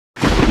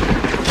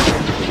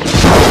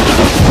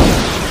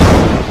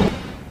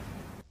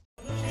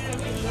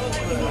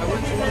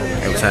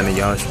What's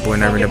happening, y'all? It's your boy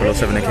Nightring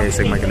 007, aka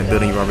Sick Mike in the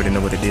building. You already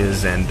know what it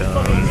is, and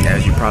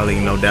as you probably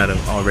no doubt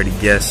have already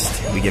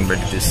guessed, we getting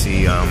ready to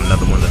see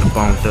another one of the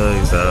Bone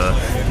Thugs.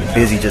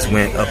 Bizzy just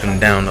went up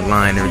and down the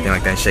line, everything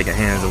like that, shaking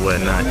hands or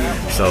whatnot.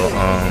 So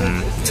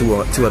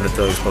two other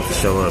thugs supposed to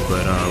show up,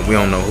 but we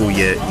don't know who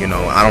yet. You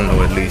know, I don't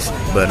know at least,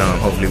 but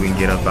hopefully we can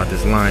get up out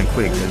this line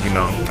quick, because you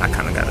know I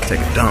kind of got to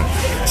take a dump.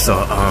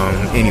 So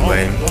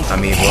anyway,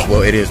 I mean,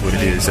 well, it is what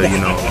it is. So you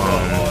know,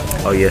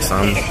 oh yes,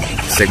 I'm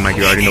Sick Mike.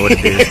 You already know what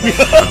it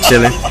is. I'm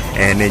chilling,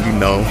 and then you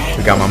know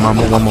we got my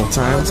mama one more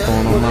time. What's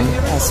going on, mama?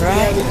 That's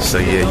right. So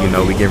yeah, you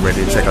know we getting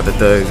ready to check out the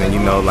thugs, and you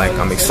know like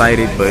I'm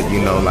excited, but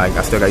you know like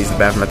I still got to use the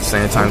bathroom at the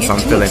same time, so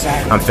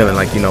I'm feeling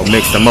like, you know,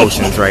 mixed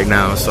emotions right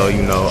now. So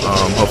you know,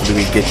 hopefully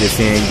we get this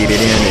in, get it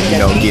in, and you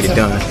know get it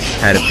done.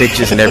 Had the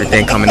pictures and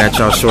everything coming at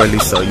y'all shortly,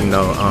 so you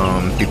know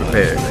be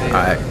prepared. All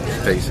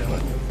right, peace.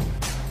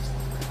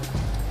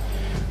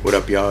 What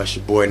up, y'all? It's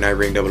your boy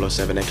Nightring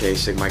 007, aka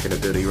Sick Mike in the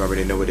building. You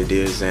already know what it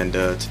is, and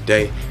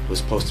today was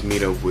supposed to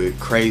meet up with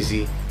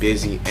Crazy,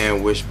 Bizzy,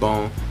 and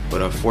Wishbone,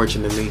 but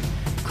unfortunately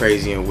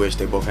Crazy and Wish,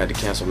 they both had to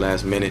cancel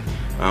last minute.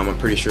 I'm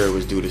pretty sure it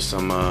was due to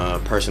some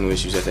personal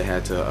issues that they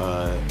had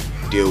to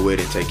deal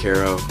with and take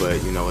care of,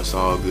 but you know it's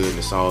all good and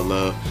it's all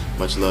love.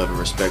 Much love and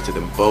respect to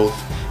them both,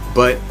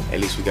 but at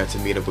least we got to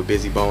meet up with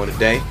Bizzy Bone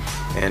today.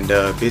 And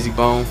Bizzy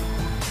Bone,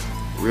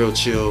 real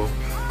chill,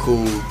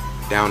 cool,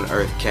 down to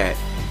earth cat.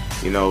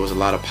 You know, it was a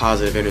lot of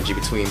positive energy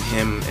between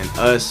him and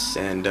us,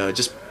 and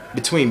just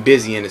between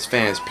Bizzy and his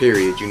fans,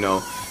 period. You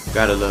know,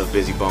 gotta love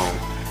Bizzy Bone.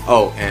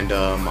 Oh, and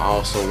I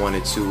also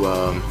wanted to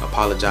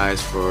apologize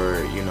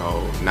for, you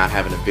know, not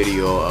having a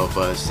video of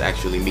us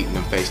actually meeting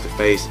them face to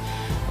face.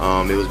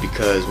 It was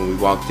because when we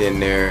walked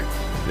in there,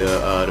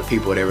 the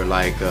people, they were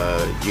like,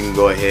 you can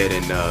go ahead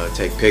and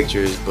take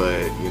pictures,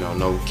 but you know,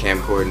 no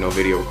camcorder, no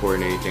video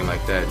recording, anything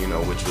like that. You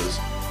know, which was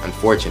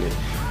unfortunate.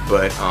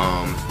 But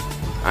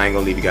I ain't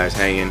gonna leave you guys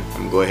hanging.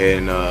 I'm gonna go ahead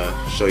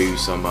and show you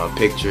some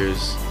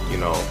pictures, you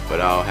know,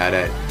 but I'll have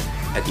that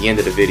at the end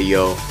of the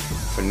video.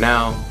 For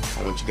now,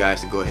 I want you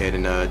guys to go ahead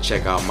and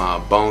check out my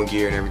Bone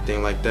gear and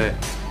everything like that.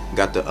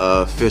 Got the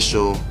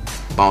official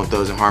Bone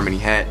Thugs and Harmony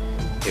hat.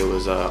 It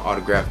was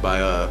autographed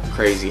by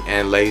Crazy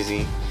and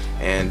Lazy,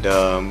 and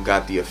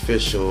got the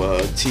official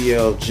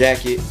TL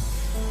jacket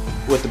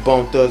with the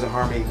Bone Thugs and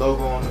Harmony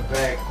logo on the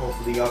back.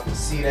 Hopefully y'all can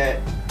see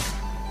that.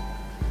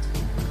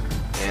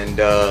 And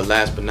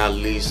last but not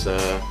least,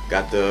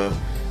 got the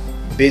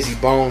Bizzy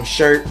Bone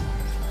shirt,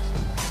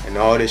 and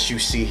all this you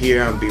see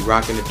here, I'm gonna be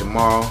rocking it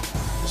tomorrow.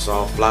 It's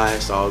all fly,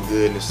 it's all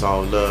good, and it's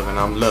all love, and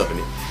I'm loving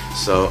it.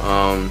 So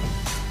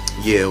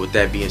yeah, with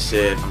that being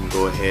said, I'm gonna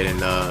go ahead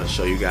and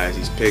show you guys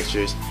these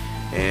pictures.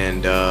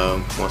 And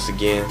once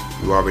again,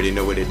 you already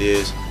know what it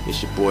is.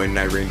 It's your boy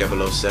Nightring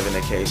 007,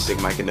 aka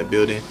Sick Mike in the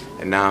building,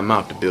 and now I'm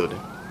out the building.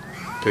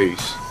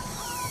 Peace.